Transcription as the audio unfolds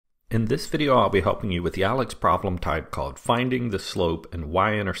In this video, I'll be helping you with the ALEKS problem type called finding the slope and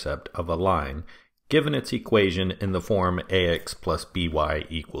y-intercept of a line given its equation in the form ax plus by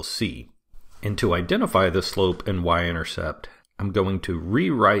equals c. And to identify the slope and y-intercept, I'm going to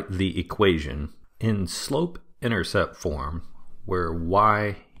rewrite the equation in slope-intercept form where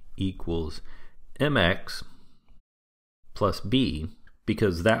y equals mx plus b,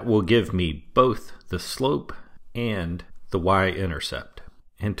 because that will give me both the slope and the y-intercept.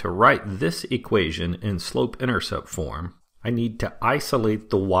 And to write this equation in slope-intercept form, I need to isolate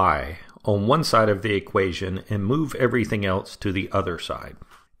the y on one side of the equation and move everything else to the other side.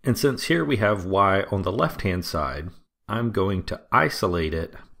 And since here we have y on the left-hand side, I'm going to isolate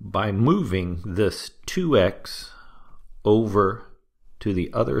it by moving this 2x over to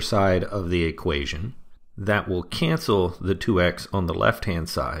the other side of the equation. That will cancel the 2x on the left-hand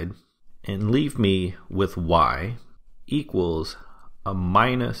side and leave me with y equals a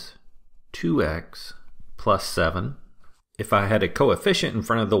minus 2x plus 7. If I had a coefficient in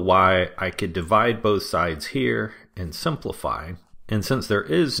front of the y, I could divide both sides here and simplify. And since there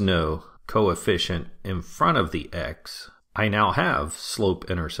is no coefficient in front of the x, I now have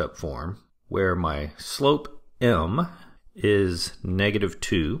slope-intercept form, where my slope m is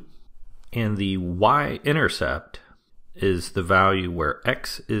 -2, and the y-intercept is the value where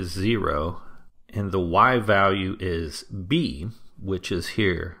x is 0, and the y value is b, which is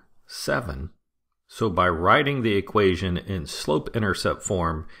here 7. So by writing the equation in slope-intercept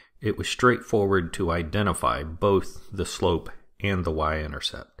form, it was straightforward to identify both the slope and the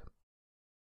y-intercept.